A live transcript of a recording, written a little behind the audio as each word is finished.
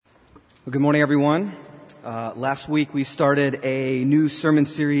Well, good morning, everyone. Last week we started a new sermon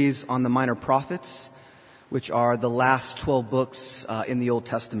series on the Minor Prophets, which are the last 12 books in the Old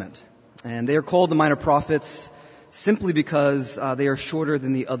Testament. And they are called the Minor Prophets simply because they are shorter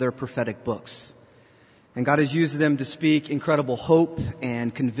than the other prophetic books. And God has used them to speak incredible hope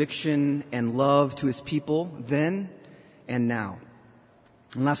and conviction and love to His people then and now.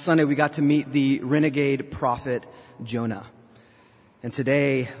 And last Sunday we got to meet the renegade prophet Jonah. And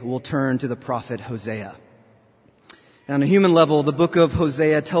today we'll turn to the prophet Hosea. And on a human level, the book of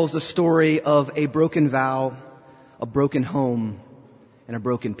Hosea tells the story of a broken vow, a broken home, and a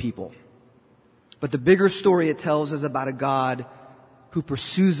broken people. But the bigger story it tells is about a God who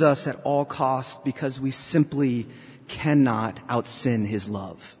pursues us at all costs because we simply cannot out-sin His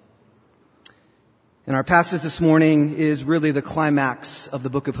love. And our passage this morning is really the climax of the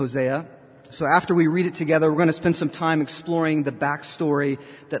book of Hosea. So after we read it together, we're going to spend some time exploring the backstory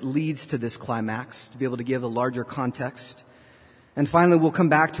that leads to this climax to be able to give a larger context. And finally, we'll come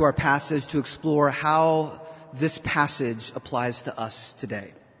back to our passage to explore how this passage applies to us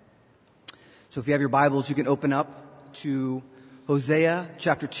today. So if you have your Bibles, you can open up to Hosea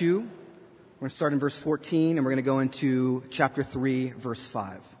chapter 2. We're going to start in verse 14, and we're going to go into chapter 3, verse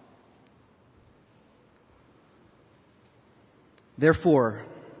 5. Therefore,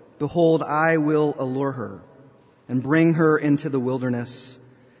 behold, I will allure her and bring her into the wilderness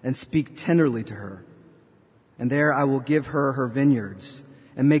and speak tenderly to her. And there I will give her her vineyards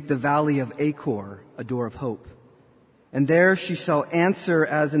and make the valley of Achor a door of hope. And there she shall answer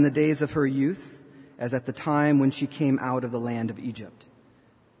as in the days of her youth, as at the time when she came out of the land of Egypt.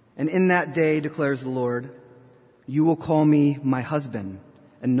 And in that day, declares the Lord, you will call me my husband,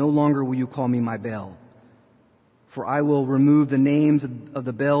 and no longer will you call me my Baal. For I will remove the names of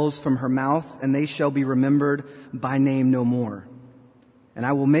the Baals from her mouth, and they shall be remembered by name no more. And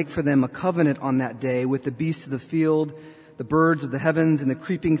I will make for them a covenant on that day with the beasts of the field, the birds of the heavens, and the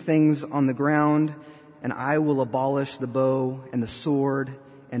creeping things on the ground. And I will abolish the bow and the sword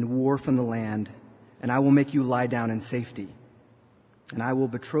and war from the land. And I will make you lie down in safety. And I will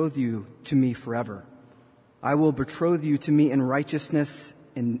betroth you to me forever. I will betroth you to me in righteousness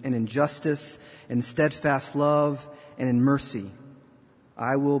and in justice, in steadfast love, and in mercy.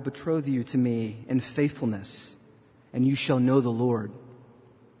 I will betroth you to me in faithfulness, and you shall know the Lord.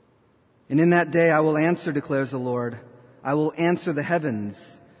 And in that day I will answer, declares the Lord. I will answer the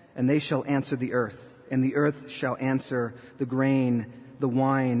heavens, and they shall answer the earth, and the earth shall answer the grain, the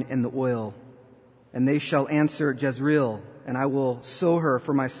wine, and the oil. And they shall answer Jezreel, and I will sow her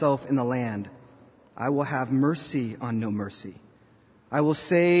for myself in the land. I will have mercy on no mercy. I will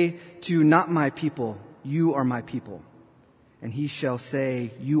say to not my people, you are my people. And he shall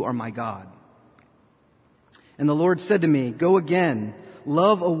say, you are my God. And the Lord said to me, go again,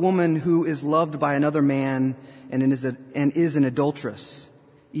 love a woman who is loved by another man and is an adulteress,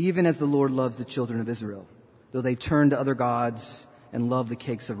 even as the Lord loves the children of Israel, though they turn to other gods and love the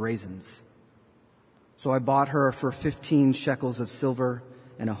cakes of raisins. So I bought her for 15 shekels of silver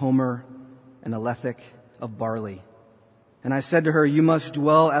and a homer and a lethek of barley. And I said to her, you must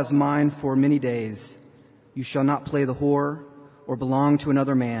dwell as mine for many days. You shall not play the whore or belong to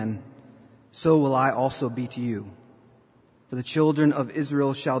another man. So will I also be to you. For the children of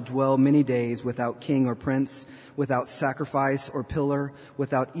Israel shall dwell many days without king or prince, without sacrifice or pillar,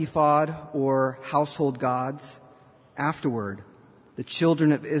 without ephod or household gods. Afterward, the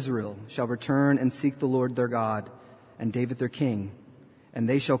children of Israel shall return and seek the Lord their God and David their king. And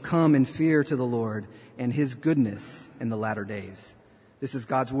they shall come in fear to the Lord and His goodness in the latter days. This is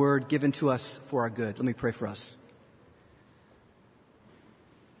God's word given to us for our good. Let me pray for us.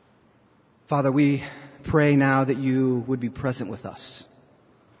 Father, we pray now that you would be present with us.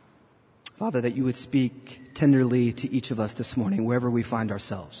 Father, that you would speak tenderly to each of us this morning, wherever we find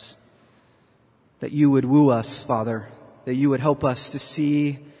ourselves. That you would woo us, Father, that you would help us to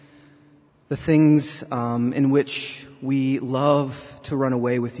see the things in which we love to run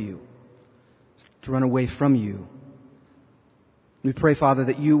away with you, to run away from you. We pray, Father,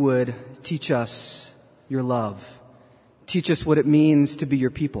 that you would teach us your love. Teach us what it means to be your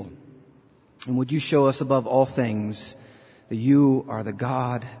people. And would you show us above all things that you are the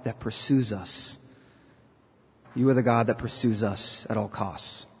God that pursues us. You are the God that pursues us at all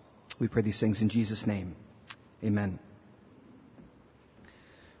costs. We pray these things in Jesus' name. Amen.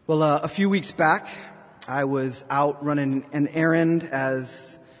 Well, a few weeks back, I was out running an errand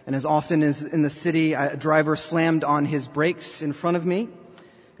as often as in the city, a driver slammed on his brakes in front of me.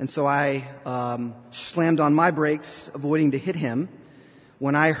 And so I slammed on my brakes, avoiding to hit him,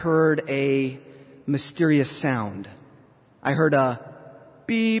 when I heard a mysterious sound. I heard a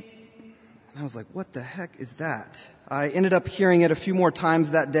beep, And I was like, what the heck is that? I ended up hearing it a few more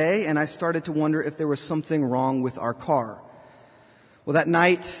times that day, and I started to wonder if there was something wrong with our car. Well, that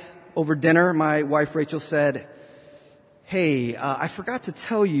night over dinner, my wife Rachel said, hey, I forgot to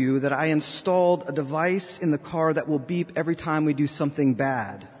tell you that I installed a device in the car that will beep every time we do something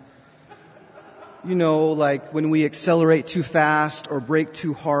bad. You know, like when we accelerate too fast or brake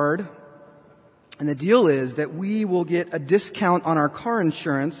too hard. And the deal is that we will get a discount on our car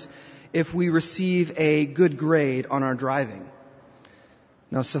insurance if we receive a good grade on our driving.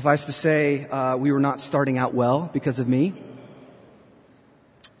 Now, suffice to say, we were not starting out well because of me.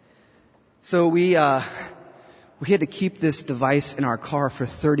 So we had to keep this device in our car for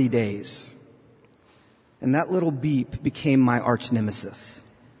 30 days. And that little beep became my arch nemesis.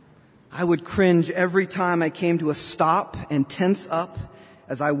 I would cringe every time I came to a stop and tense up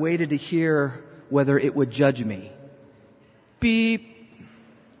as I waited to hear whether it would judge me. Beep.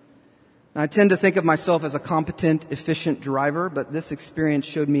 Now, I tend to think of myself as a competent, efficient driver, but this experience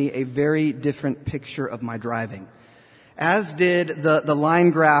showed me a very different picture of my driving, as did the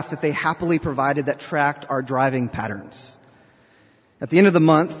line graph that they happily provided that tracked our driving patterns. At the end of the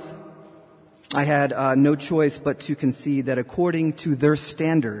month, I had no choice but to concede that according to their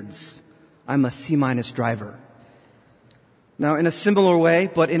standards, I'm a C- driver. Now, in a similar way,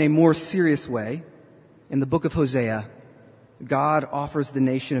 but in a more serious way, in the book of Hosea, God offers the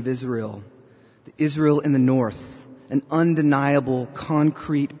nation of Israel, the Israel in the north, an undeniable,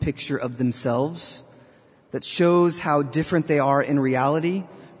 concrete picture of themselves that shows how different they are in reality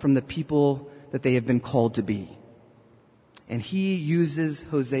from the people that they have been called to be. And he uses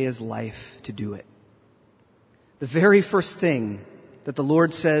Hosea's life to do it. The very first thing that the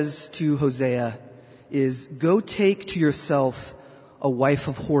Lord says to Hosea is, go take to yourself a wife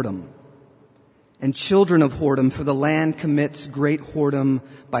of whoredom and children of whoredom, for the land commits great whoredom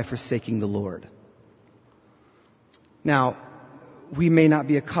by forsaking the Lord. Now, we may not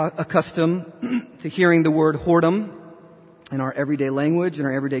be accustomed to hearing the word whoredom in our everyday language, in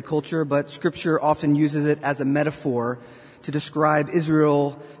our everyday culture, but Scripture often uses it as a metaphor to describe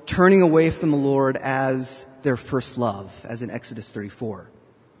Israel turning away from the Lord as their first love, as in Exodus 34.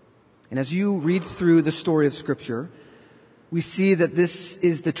 And as you read through the story of Scripture, we see that this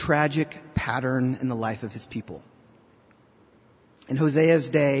is the tragic pattern in the life of his people. In Hosea's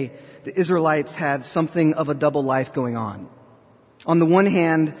day, the Israelites had something of a double life going on. On the one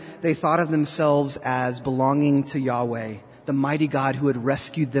hand, they thought of themselves as belonging to Yahweh, the mighty God who had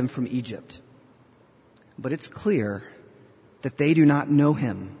rescued them from Egypt. But it's clear that they do not know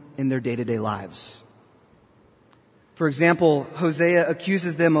him in their day-to-day lives. For example, Hosea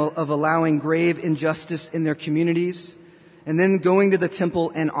accuses them of allowing grave injustice in their communities and then going to the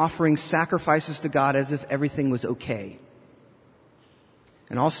temple and offering sacrifices to God as if everything was okay.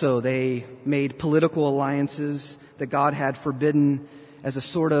 And also, they made political alliances that God had forbidden as a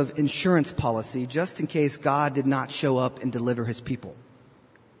sort of insurance policy just in case God did not show up and deliver his people.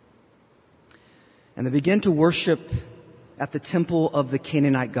 And they began to worship at the temple of the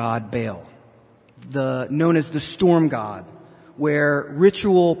Canaanite god Baal, known as the storm god, where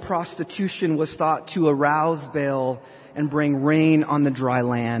ritual prostitution was thought to arouse Baal and bring rain on the dry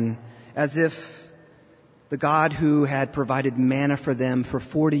land, as if the God who had provided manna for them for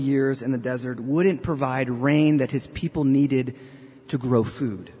 40 years in the desert wouldn't provide rain that his people needed to grow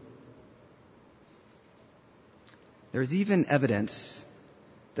food. There's even evidence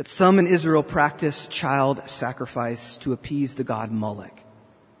that some in Israel practiced child sacrifice to appease the god Molech.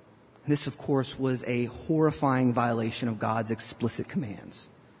 This, of course, was a horrifying violation of God's explicit commands.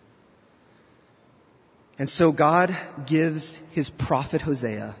 And so God gives his prophet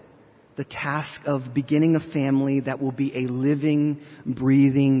Hosea the task of beginning a family that will be a living,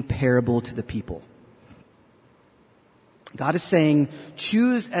 breathing parable to the people. God is saying,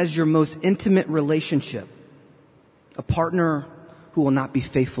 choose as your most intimate relationship a partner who will not be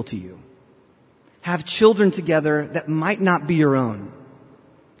faithful to you. Have children together that might not be your own,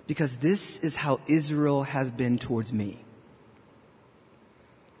 because this is how Israel has been towards me.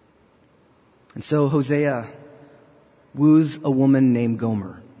 And so Hosea woos a woman named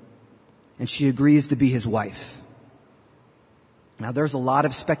Gomer, and she agrees to be his wife. Now, there's a lot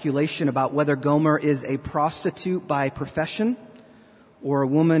of speculation about whether Gomer is a prostitute by profession or a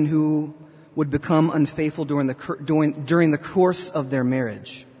woman who would become unfaithful during the course of their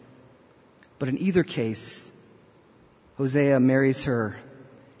marriage. But in either case, Hosea marries her,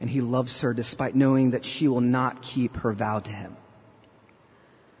 and he loves her despite knowing that she will not keep her vow to him.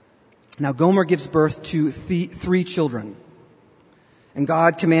 Now, Gomer gives birth to three children, and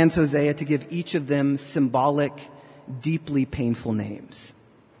God commands Hosea to give each of them symbolic, deeply painful names.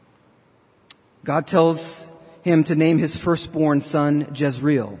 God tells him to name his firstborn son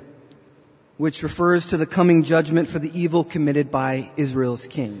Jezreel, which refers to the coming judgment for the evil committed by Israel's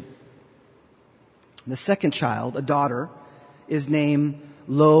king. The second child, a daughter, is named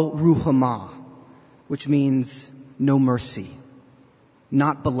Lo Ruhamah, which means no mercy,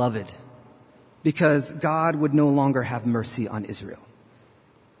 not beloved, because God would no longer have mercy on Israel.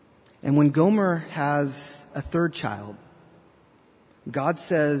 And when Gomer has a third child, God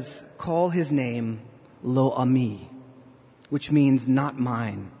says, call his name Lo Ami, which means not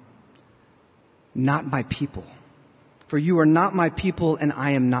mine, not my people. For you are not my people and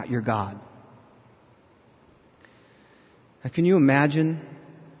I am not your God. Now, can you imagine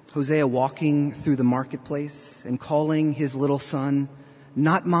Hosea walking through the marketplace and calling his little son,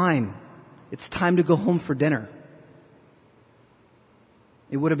 not mine, it's time to go home for dinner?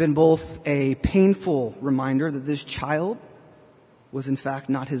 It would have been both a painful reminder that this child was in fact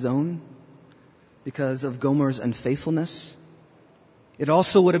not his own because of Gomer's unfaithfulness. It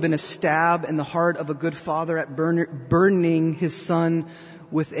also would have been a stab in the heart of a good father at burdening his son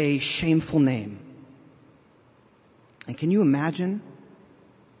with a shameful name. And can you imagine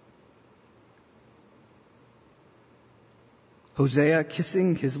Hosea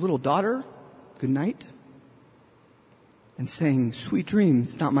kissing his little daughter goodnight and saying, sweet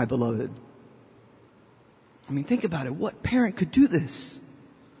dreams, not my beloved? I mean, think about it. What parent could do this?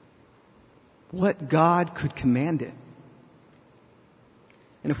 What God could command it?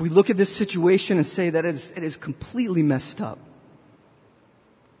 And if we look at this situation and say that it is completely messed up,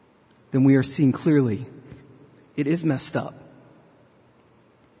 then we are seeing clearly it is messed up.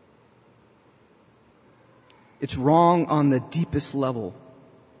 It's wrong on the deepest level.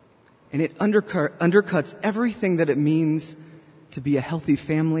 And it undercuts everything that it means to be a healthy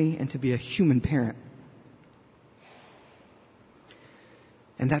family and to be a human parent.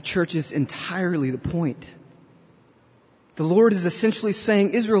 And that, church, is entirely the point. The Lord is essentially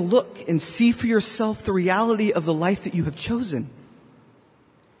saying, Israel, look and see for yourself the reality of the life that you have chosen.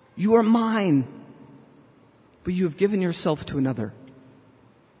 You are mine, but you have given yourself to another.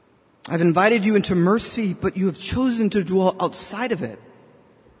 I've invited you into mercy, but you have chosen to dwell outside of it.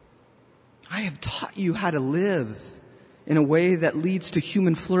 I have taught you how to live in a way that leads to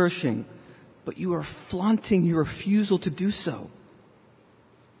human flourishing, but you are flaunting your refusal to do so.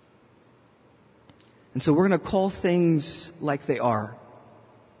 And so we're going to call things like they are,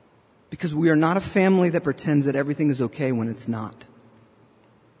 because we are not a family that pretends that everything is okay when it's not.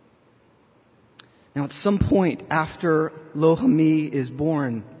 Now, at some point after Lo Ami is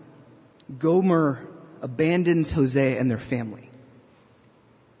born, Gomer abandons Hosea and their family.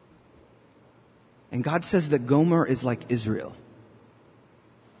 And God says that Gomer is like Israel.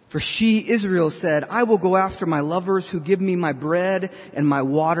 For she, Israel, said, I will go after my lovers who give me my bread and my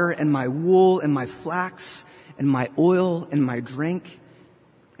water and my wool and my flax and my oil and my drink.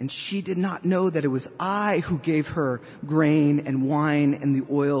 And she did not know that it was I who gave her grain and wine and the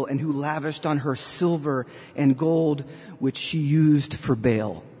oil and who lavished on her silver and gold, which she used for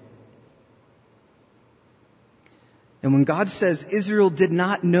Baal. And when God says Israel did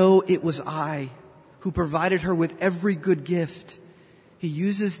not know it was I who provided her with every good gift, he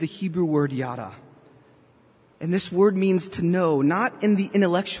uses the Hebrew word yada. And this word means to know, not in the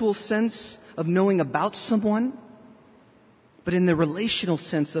intellectual sense of knowing about someone, but in the relational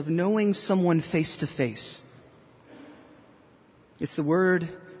sense of knowing someone face to face. It's the word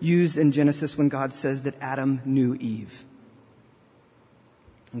used in Genesis when God says that Adam knew Eve.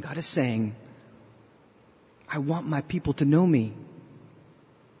 And God is saying, I want my people to know me.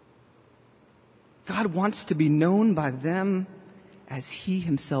 God wants to be known by them as he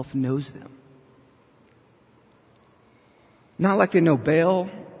himself knows them. Not like they know Baal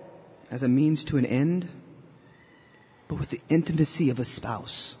as a means to an end, but with the intimacy of a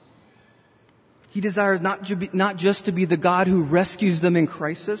spouse. He desires not just to be the God who rescues them in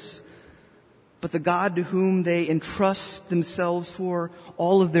crisis, but the God to whom they entrust themselves for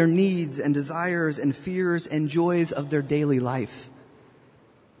all of their needs and desires and fears and joys of their daily life.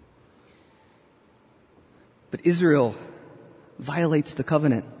 But Israel violates the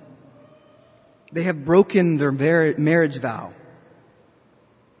covenant. They have broken their marriage vow.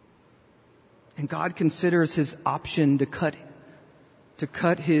 And God considers his option to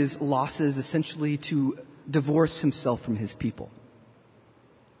cut his losses, essentially to divorce himself from his people.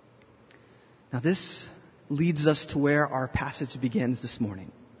 Now this leads us to where our passage begins this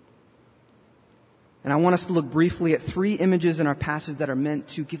morning. And I want us to look briefly at 3 images in our passage that are meant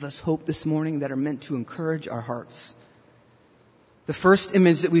to give us hope this morning, that are meant to encourage our hearts. The first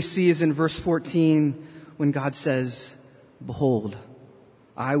image that we see is in verse 14 when God says, behold,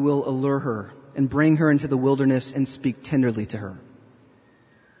 I will allure her and bring her into the wilderness and speak tenderly to her.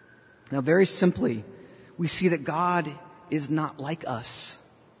 Now, very simply, we see that God is not like us.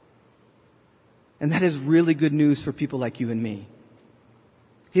 And that is really good news for people like you and me.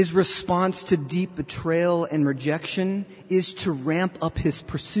 His response to deep betrayal and rejection is to ramp up his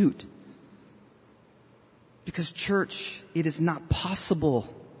pursuit. Because, church, it is not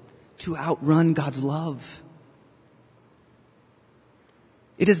possible to outrun God's love.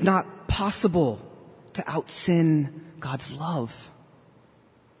 It is not possible to out-sin God's love.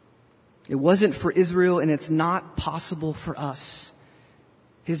 It wasn't for Israel, and it's not possible for us.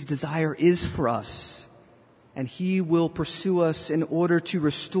 His desire is for us, and he will pursue us in order to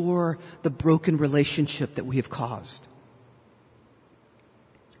restore the broken relationship that we have caused.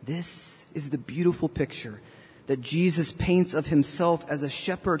 This is the beautiful picture that Jesus paints of himself as a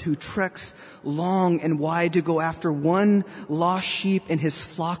shepherd who treks long and wide to go after one lost sheep in his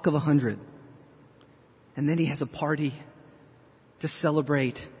flock of 100. And then he has a party to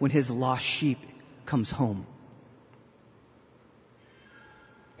celebrate when his lost sheep comes home.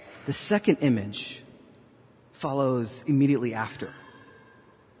 The second image follows immediately after.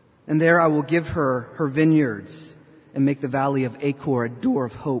 And there I will give her her vineyards and make the valley of Achor a door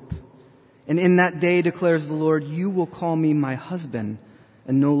of hope. And in that day, declares the Lord, you will call me my husband,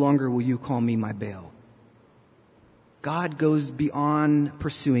 and no longer will you call me my Baal. God goes beyond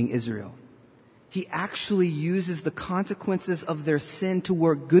pursuing Israel. He actually uses the consequences of their sin to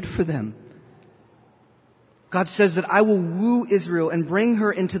work good for them. God says that I will woo Israel and bring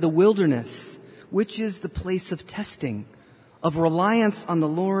her into the wilderness, which is the place of testing, of reliance on the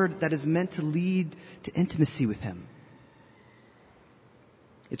Lord that is meant to lead to intimacy with him.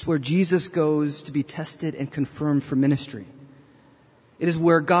 It's where Jesus goes to be tested and confirmed for ministry. It is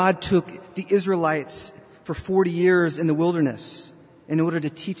where God took the Israelites for 40 years in the wilderness in order to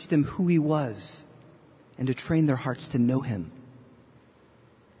teach them who he was and to train their hearts to know him.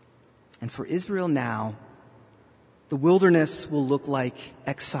 And for Israel now, the wilderness will look like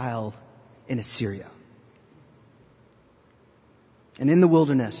exile in Assyria. And in the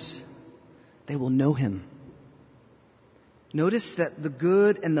wilderness, they will know him. Notice that the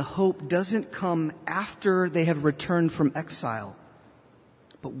good and the hope doesn't come after they have returned from exile,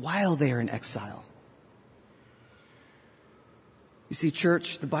 but while they are in exile. You see,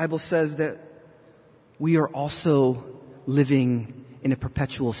 church, the Bible says that we are also living in a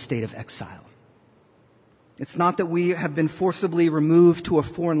perpetual state of exile. It's not that we have been forcibly removed to a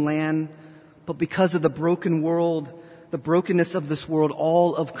foreign land, but because of the broken world, the brokenness of this world,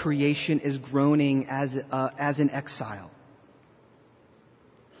 all of creation is groaning as in exile.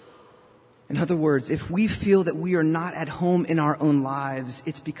 In other words, if we feel that we are not at home in our own lives,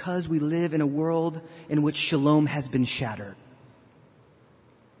 it's because we live in a world in which shalom has been shattered.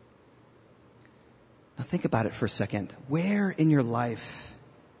 Now think about it for a second. Where in your life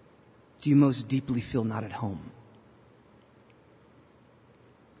do you most deeply feel not at home?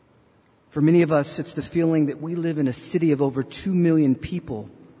 For many of us, it's the feeling that we live in a city of over 2 million people,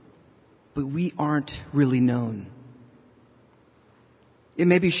 but we aren't really known. It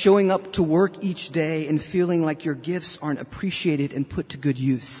may be showing up to work each day and feeling like your gifts aren't appreciated and put to good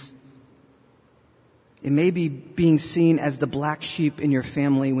use. It may be being seen as the black sheep in your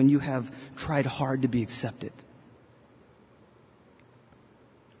family when you have tried hard to be accepted.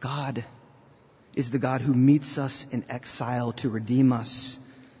 God is the God who meets us in exile to redeem us,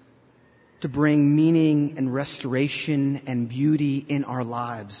 to bring meaning and restoration and beauty in our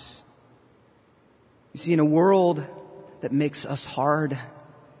lives. You see, in a world that makes us hard,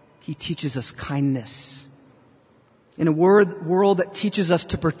 he teaches us kindness. In a world that teaches us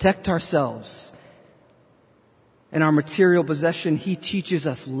to protect ourselves and our material possession, he teaches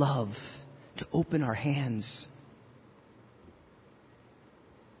us love, to open our hands.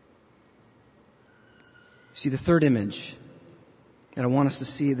 See, the third image that I want us to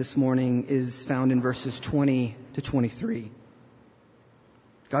see this morning is found in verses 20 to 23.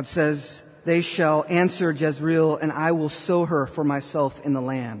 God says, they shall answer Jezreel, and I will sow her for myself in the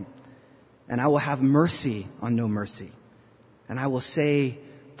land. And I will have mercy on no mercy. And I will say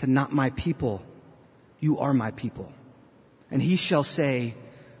to not my people, you are my people. And he shall say,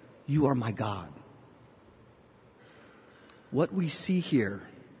 you are my God. What we see here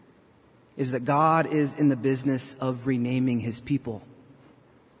is that God is in the business of renaming his people.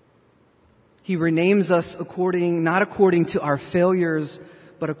 He renames us not according to our failures,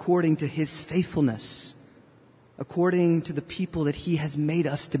 but according to his faithfulness, according to the people that he has made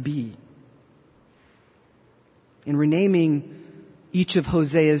us to be. In renaming each of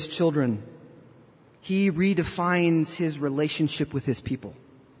Hosea's children, he redefines his relationship with his people.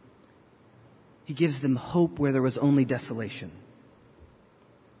 He gives them hope where there was only desolation.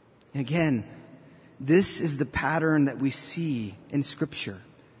 And again, this is the pattern that we see in Scripture.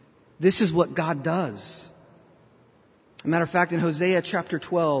 This is what God does. As a matter of fact, in Hosea chapter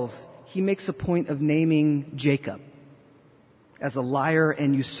 12, he makes a point of naming Jacob as a liar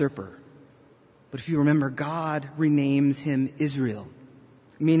and usurper. But if you remember, God renames him Israel,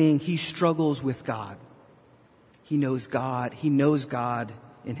 meaning he struggles with God. He knows God. He knows God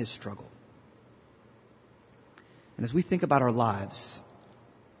in his struggle. And as we think about our lives,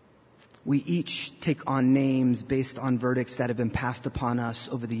 we each take on names based on verdicts that have been passed upon us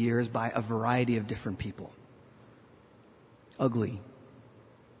over the years by a variety of different people. Ugly,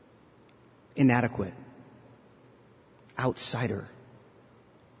 inadequate, outsider,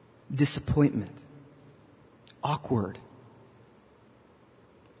 disappointment, awkward.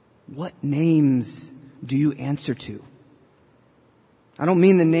 What names do you answer to? I don't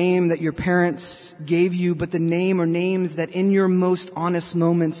mean the name that your parents gave you, but the name or names that in your most honest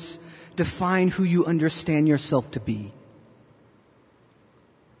moments define who you understand yourself to be.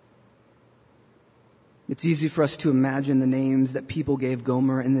 It's easy for us to imagine the names that people gave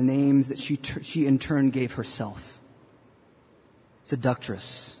Gomer and the names that she in turn gave herself.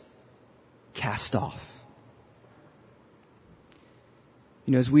 Seductress, cast off.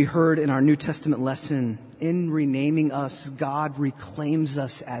 You know, as we heard in our New Testament lesson, in renaming us, God reclaims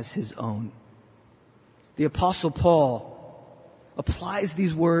us as his own. The Apostle Paul applies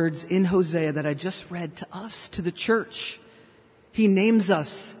these words in Hosea that I just read to us, to the church. He names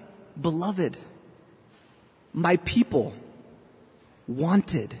us beloved, my people,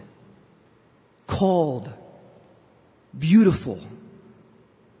 wanted, called, beautiful.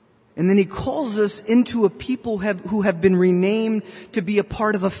 And then he calls us into a people who have been renamed to be a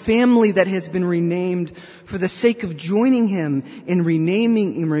part of a family that has been renamed for the sake of joining him in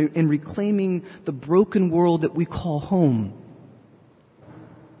renaming and reclaiming the broken world that we call home.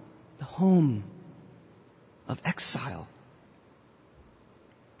 The home of exile.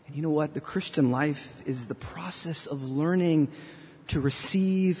 And you know what? The Christian life is the process of learning to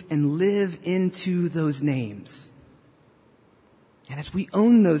receive and live into those names. And as we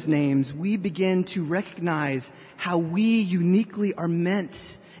own those names, we begin to recognize how we uniquely are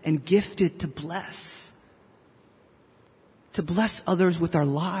meant and gifted to bless others with our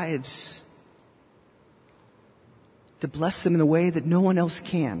lives, to bless them in a way that no one else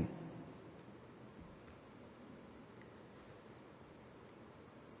can.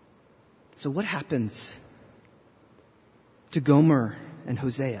 So what happens to Gomer and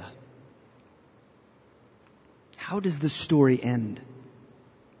Hosea? How does the story end?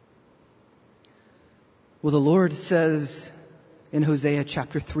 Well, the Lord says in Hosea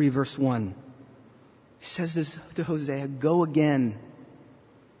chapter 3, verse 1, he says this to Hosea, go again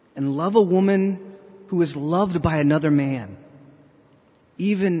and love a woman who is loved by another man,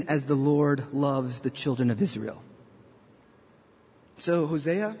 even as the Lord loves the children of Israel. So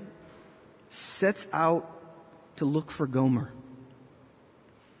Hosea sets out to look for Gomer.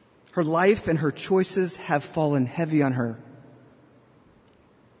 Her life and her choices have fallen heavy on her.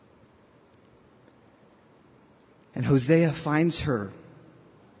 And Hosea finds her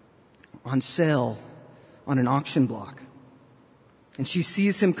on sale on an auction block. And she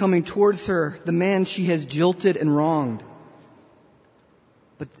sees him coming towards her, the man she has jilted and wronged.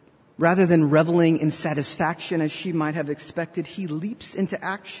 But rather than reveling in satisfaction as she might have expected, he leaps into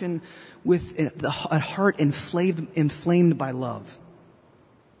action with a heart inflamed by love.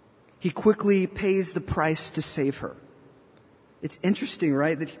 He quickly pays the price to save her. It's interesting,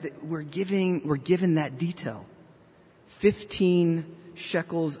 right, that we're given that detail. 15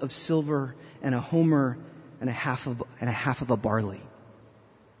 shekels of silver and a homer and a half of a barley.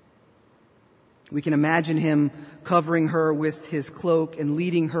 We can imagine him covering her with his cloak and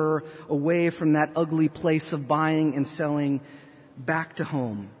leading her away from that ugly place of buying and selling back to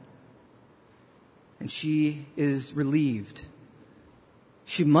home. And she is relieved.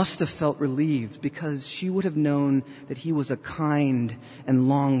 She must have felt relieved because she would have known that he was a kind and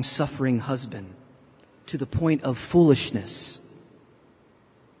long-suffering husband to the point of foolishness.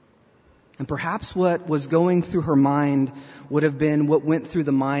 And perhaps what was going through her mind would have been what went through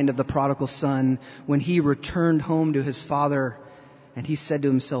the mind of the prodigal son when he returned home to his father and he said to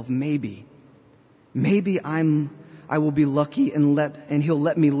himself, maybe I will be lucky and he'll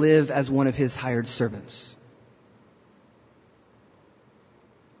let me live as one of his hired servants.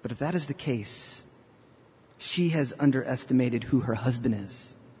 But if that is the case, she has underestimated who her husband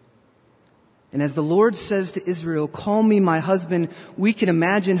is. And as the Lord says to Israel, call me my husband, we can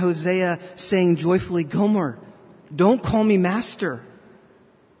imagine Hosea saying joyfully, Gomer, don't call me master.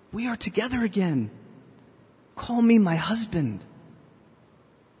 We are together again. Call me my husband.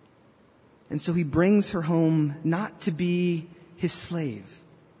 And so he brings her home not to be his slave,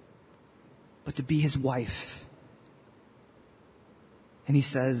 but to be his wife. And he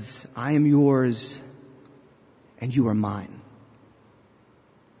says, I am yours and you are mine.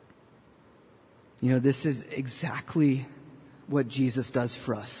 You know, this is exactly what Jesus does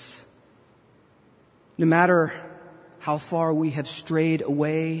for us. No matter how far we have strayed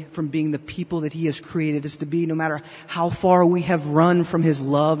away from being the people that he has created us to be, no matter how far we have run from his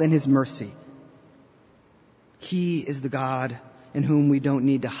love and his mercy, he is the God in whom we don't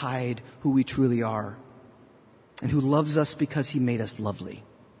need to hide who we truly are, and who loves us because he made us lovely.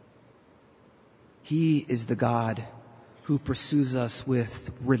 He is the God who pursues us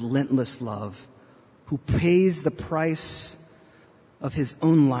with relentless love, who pays the price of his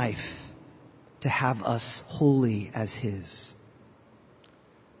own life to have us holy as his.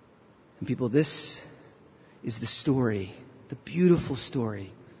 And people, this is the story, the beautiful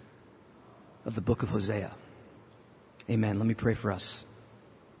story of the book of Hosea. Amen. Let me pray for us.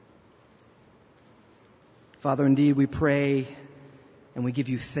 Father, indeed, we pray and we give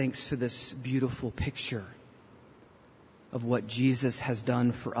you thanks for this beautiful picture of what Jesus has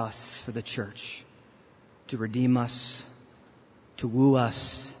done for us, for the church, to redeem us, to woo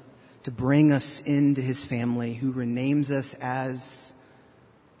us, to bring us into his family, who renames us as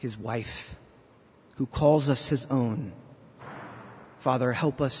his wife, who calls us his own. Father,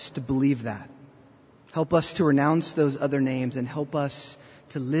 help us to believe that. Help us to renounce those other names and help us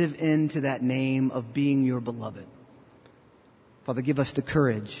to live into that name of being your beloved. Father, give us the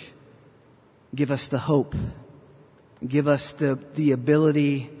courage. Give us the hope. Give us the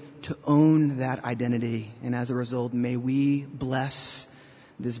ability to own that identity. And as a result, may we bless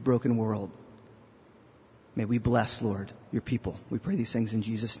this broken world. May we bless, Lord, your people. We pray these things in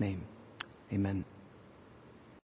Jesus' name. Amen.